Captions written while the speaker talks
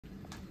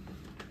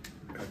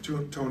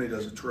Tony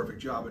does a terrific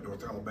job at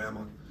North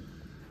Alabama.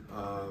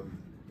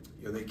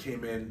 You know, they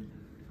came in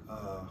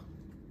a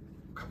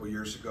couple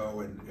years ago,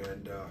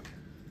 and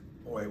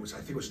boy, I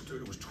think it was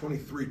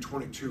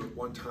 23-22 at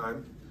one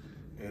time,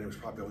 and it was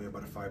probably only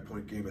about a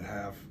 5-point game at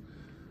half.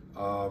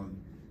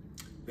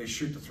 They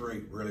shoot the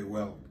three really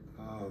well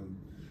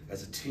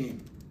as a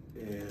team,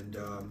 and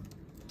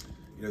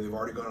you know, they've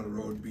already gone on the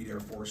road, beat Air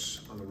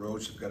Force on the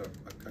road, so they've got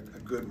a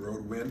good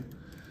road win.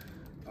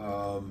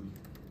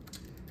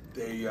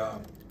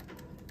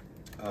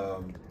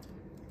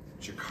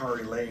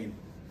 Jakari Lane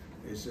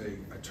is a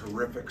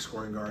terrific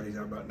scoring guard. He's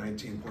at about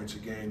 19 points a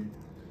game.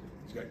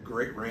 He's got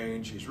great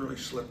range. He's really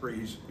slippery.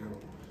 He's, you know,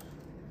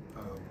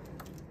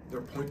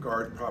 their point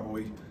guard,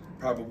 probably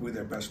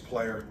their best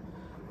player.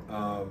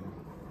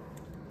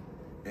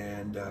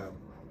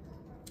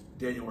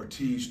 Daniel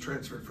Ortiz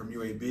transferred from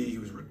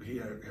UAB. He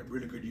had a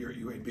really good year at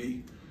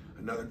UAB.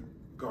 Another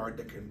guard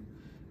that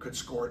could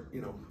score at,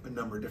 you know, a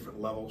number of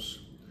different levels.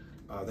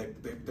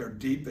 They're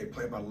deep. They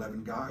play about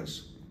 11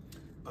 guys.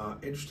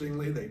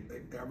 Interestingly, they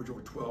average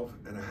over 12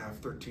 and a half,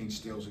 13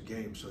 steals a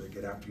game, so they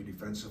get after you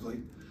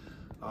defensively.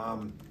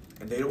 And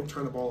they don't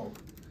turn the ball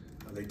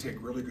over. They take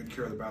really good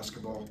care of the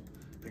basketball.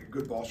 They get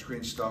good ball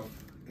screen stuff,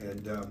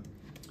 and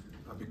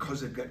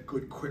because they've got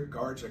good, quick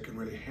guards that can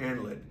really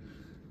handle it,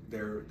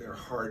 they're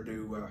hard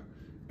to.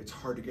 It's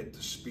hard to get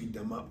to speed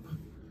them up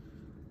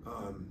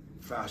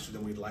faster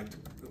than we'd like to.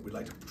 We'd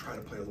like to try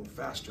to play a little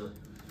faster,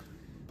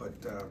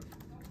 but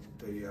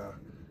the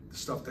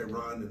stuff they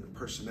run and the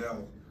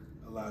personnel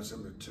allows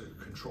them to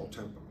control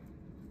tempo.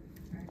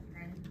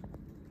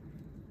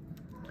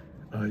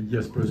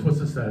 Yes, Bruce. What's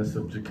the status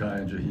of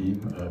Jakai and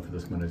Jaheim for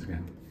this Monday's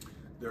game?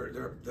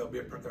 They'll be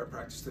at their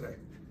practice today.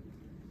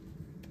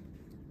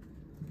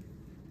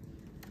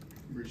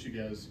 Bruce, you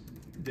guys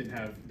didn't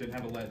have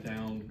a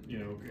letdown, you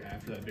know,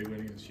 after that big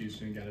win against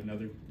Houston. Got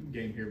another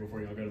game here before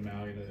y'all go to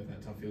Maui,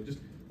 that tough field. Just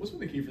what's been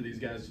the key for these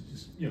guys to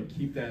just, you know,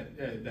 keep that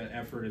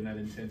effort and that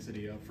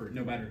intensity up for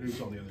no matter who's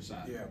on the other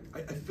side? Yeah,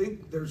 I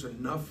think there's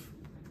enough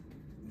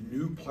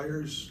new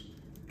players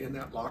in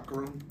that locker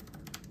room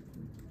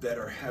that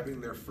are having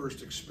their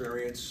first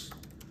experience,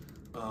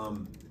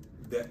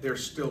 that they're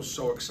still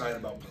so excited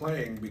about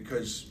playing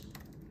because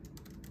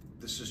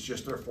this is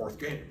just their fourth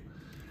game.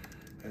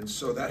 And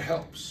so that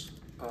helps.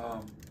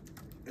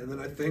 And then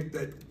I think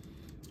that,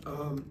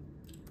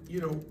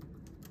 you know,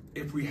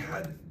 if we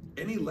had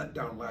any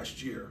letdown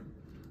last year,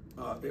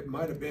 it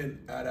might have been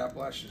at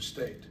Appalachian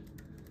State.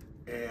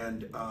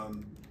 And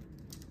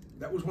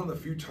that was one of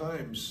the few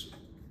times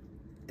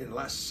in the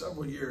last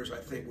several years, I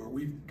think, where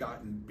we've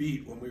gotten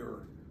beat when we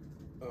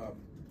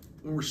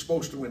were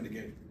supposed to win the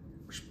game.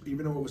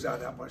 Even though it was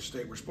at Appalachian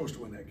State, we're supposed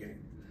to win that game.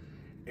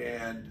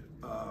 And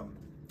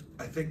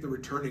I think the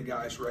returning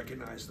guys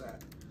recognize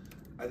that.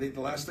 I think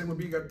the last thing would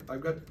be, I've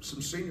got some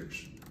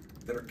seniors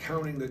that are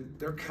counting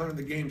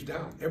the games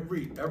down.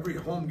 Every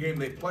home game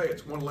they play,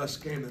 it's one less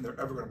game than they're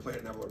ever going to play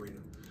at Neville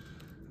Arena.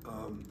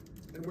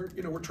 And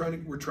we're trying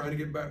to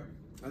get better.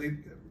 I think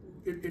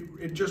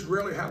it just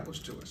rarely happens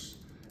to us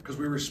because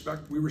we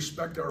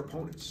respect our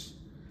opponents,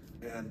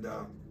 and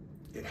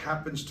it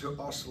happens to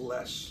us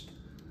less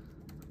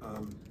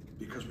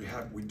because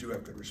we do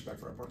have good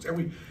respect for our opponents.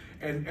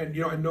 And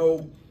you know, I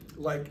know,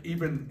 like,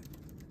 even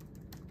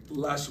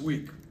last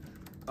week,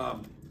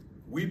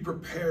 we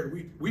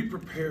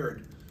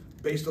prepared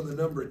based on the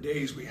number of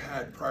days we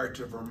had prior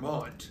to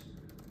Vermont,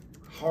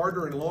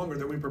 harder and longer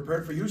than we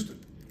prepared for Houston.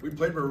 We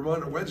played for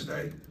Vermont on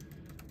Wednesday.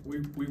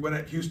 We went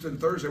at Houston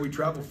Thursday. We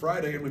traveled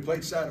Friday, and we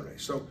played Saturday.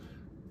 So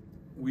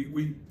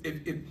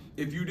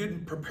if you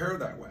didn't prepare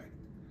that way,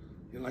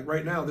 you know, like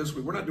right now this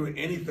week, we're not doing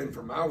anything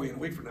for Maui in a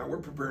week from now. We're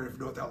preparing for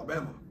North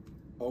Alabama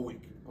all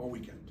weekend. All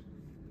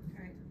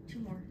right, two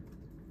more.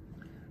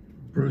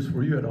 Bruce,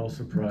 were you at all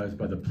surprised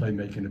by the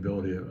playmaking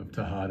ability of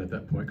Tahad at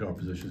that point guard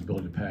position, his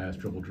ability to pass,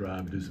 dribble,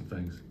 drive, and do some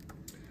things?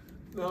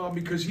 No,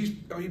 because he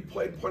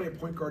played plenty of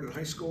point guard in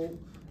high school.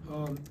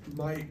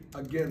 My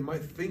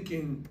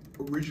thinking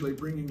originally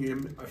bringing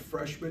him a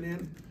freshman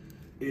in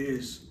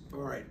is, all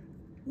right,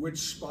 which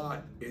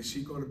spot is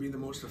he going to be the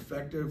most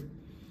effective?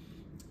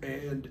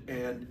 And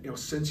you know,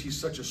 since he's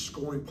such a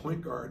scoring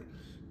point guard,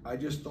 I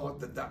just thought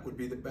that would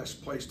be the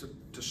best place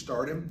to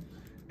start him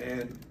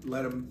and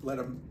let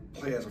him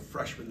play as a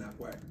freshman that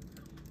way.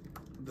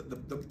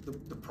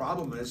 The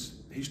problem is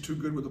he's too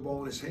good with the ball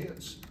in his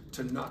hands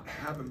to not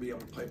have him be able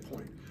to play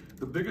point.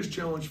 The biggest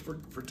challenge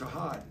for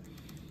Tahad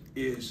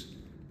is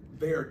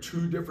they are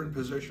two different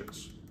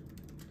positions.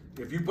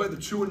 If you play the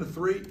 2 and the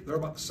 3, they're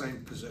about the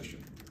same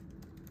position.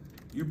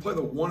 You play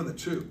the 1 and the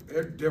 2,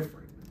 they're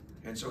different.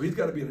 And so he's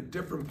got to be in a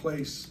different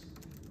place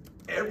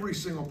every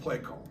single play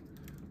call.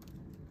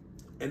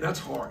 And that's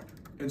hard.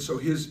 And so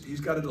he's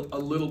got a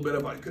little bit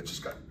of,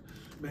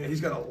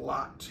 he's got a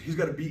lot. He's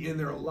got to be in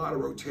there a lot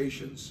of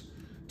rotations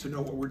to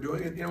know what we're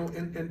doing. And you know,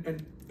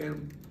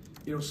 and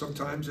you know,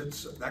 sometimes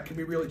that can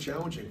be really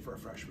challenging for a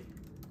freshman.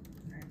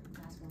 All right,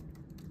 last one.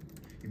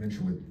 You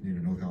mentioned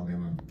with North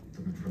Alabama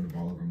doesn't turn the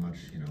ball over much,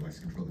 likes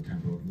to control the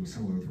tempo. It was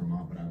similar with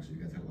Vermont, but obviously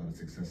you guys had a lot of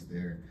success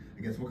there.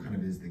 I guess what kind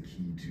of is the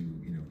key to,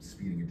 you know,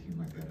 speeding a team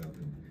like that up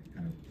and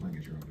kind of playing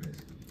at your own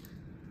pace?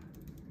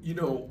 You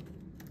know,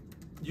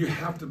 you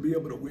have to be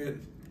able to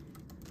win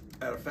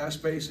at a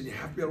fast pace, and you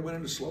have to be able to win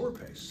at a slower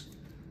pace.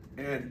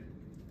 And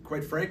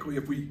quite frankly,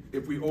 if we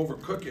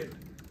overcook it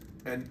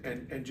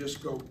and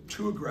just go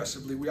too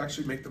aggressively, we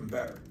actually make them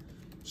better.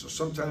 So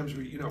sometimes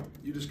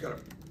you just gotta,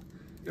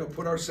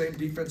 put our same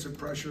defensive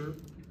pressure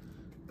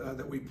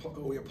that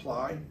we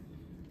apply,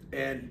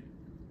 and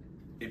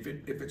if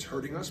it's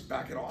hurting us,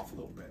 back it off a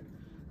little bit.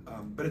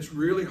 But it's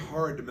really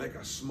hard to make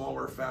a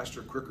smaller,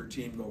 faster, quicker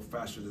team go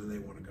faster than they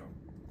want to go.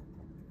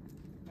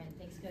 All right,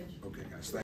 thanks, Coach. Okay, guys. Thanks.